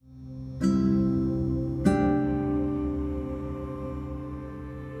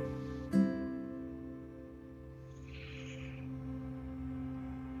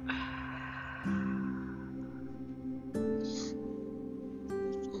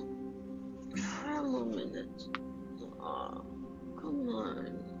Oh, come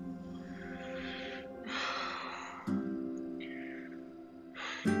on.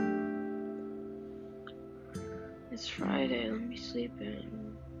 It's Friday, let me sleep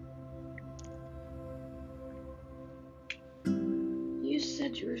in. You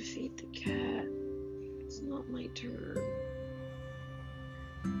said you would feed the cat. It's not my turn.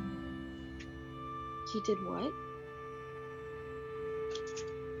 He did what?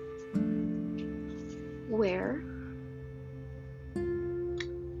 Where?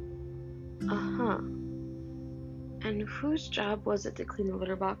 Uh-huh. And whose job was it to clean the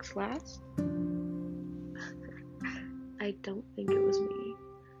litter box last? I don't think it was me.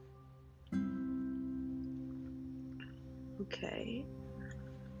 Okay.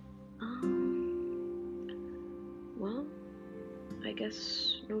 Well, I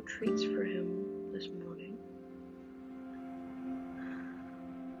guess no treats for him this morning.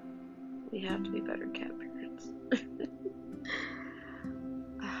 We have to be better cat parents.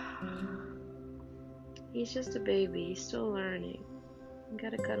 He's just a baby. He's still learning. You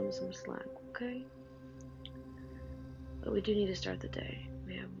gotta cut him some slack, okay? But we do need to start the day.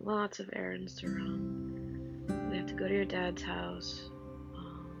 We have lots of errands to run. We have to go to your dad's house.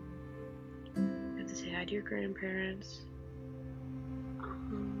 We have to say hi to your grandparents.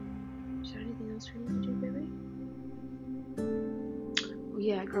 Is there anything else we need to do, baby? Oh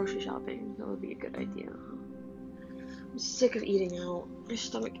yeah, grocery shopping. That would be a good idea, huh? I'm sick of eating out. My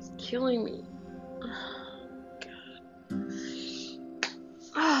stomach is killing me.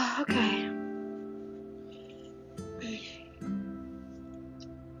 Okay.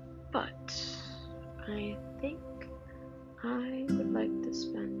 But I think I would like to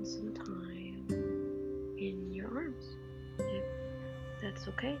spend some time in your arms, if that's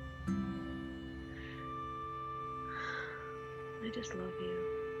okay. I just love you,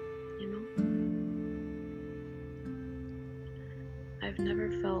 I've never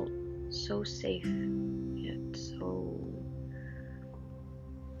felt so safe, yet so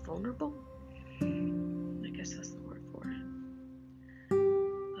vulnerable. I guess that's the word for it.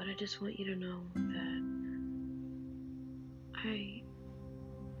 But I just want you to know that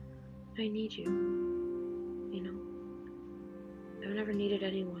I need you, I've never needed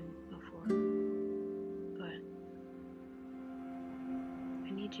anyone before, but I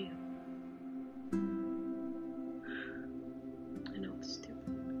need you. I know it's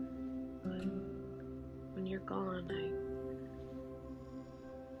stupid, but when you're gone,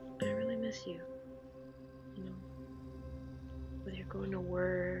 I really miss you, whether you're going to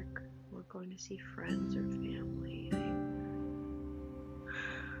work or going to see friends or family,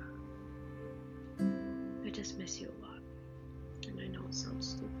 I just miss you a lot. And I know it sounds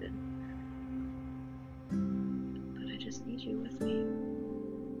stupid, but I just need you with me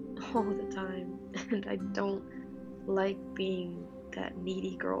all the time. And I don't like being that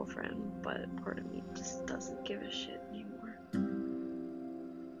needy girlfriend, but part of me just doesn't give a shit anymore.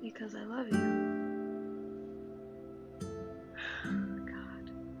 Because I love you.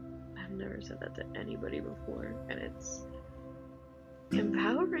 God, I've never said that to anybody before, and it's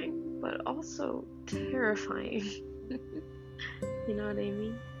empowering, but also terrifying. You know what I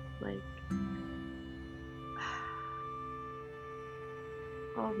mean? Like,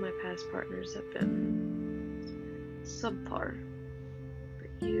 all of my past partners have been subpar, but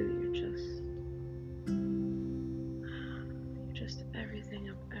you're just everything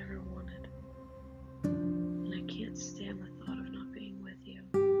I've ever wanted. And I can't stand the thought of not being with you,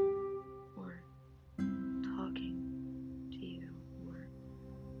 or talking to you, or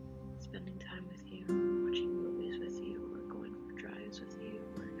spending time with you, or watching movies with you, or going for drives with you,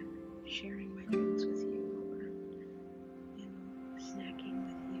 or sharing my drinks with you, or snacking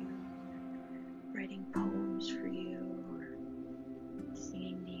with you, or writing poems for you, or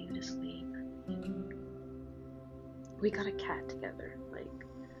singing to you to sleep. We got a cat together. Like,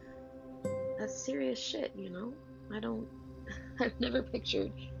 that's serious shit, I've never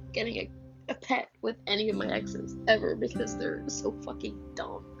pictured getting a pet with any of my exes ever, because they're so fucking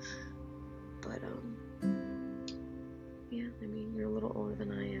dumb. But yeah, you're a little older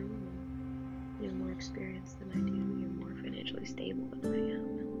than I am, and you have more experience than I do. You're more financially stable than I am.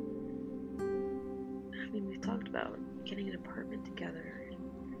 We've talked about getting an apartment together and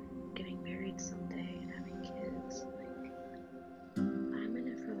getting married someday and having kids. Like, I'm in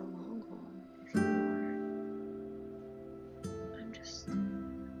it for the long haul, if you are. I'm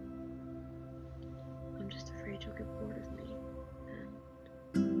just afraid you'll get bored of me,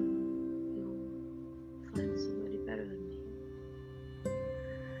 and you'll find somebody better than me.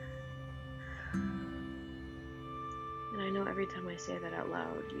 And I know every time I say that out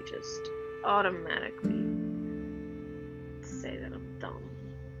loud, you just automatically say that I'm dumb.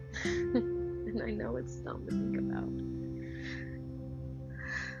 And I know it's dumb to think about.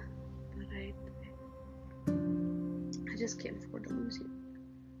 But I just can't afford to lose you.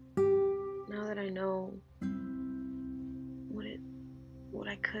 Now that I know what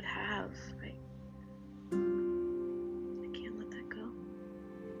I could have, I can't let that go.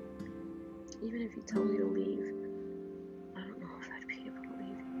 Even if you tell me to leave, I don't know if I'd be able to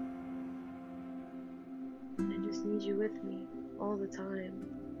leave you. I just need you with me all the time,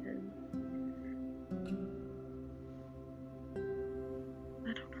 and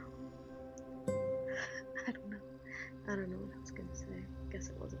I don't know. I don't know what I was gonna say. Guess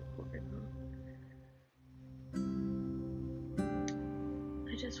it wasn't important, huh?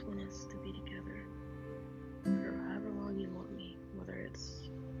 I just want us to be together for however long you want me, whether it's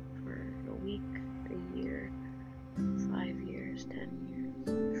for a week, a year, 5 years, 10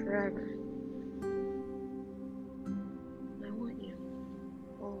 years, forever. I want you,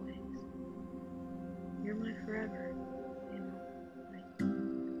 always. You're my forever, you know, like,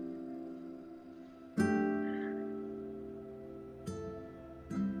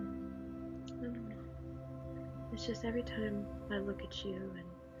 I don't know. It's just every time I look at you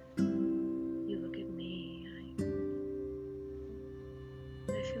and you look at me,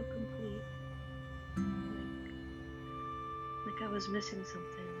 I feel complete. Like I was missing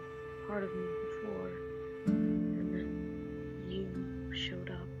something, part of me before, and then you showed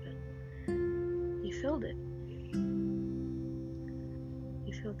up and you filled it.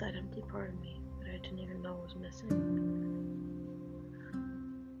 You filled that empty part of me that I didn't even know was missing.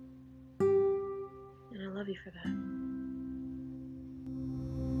 And I love you for that.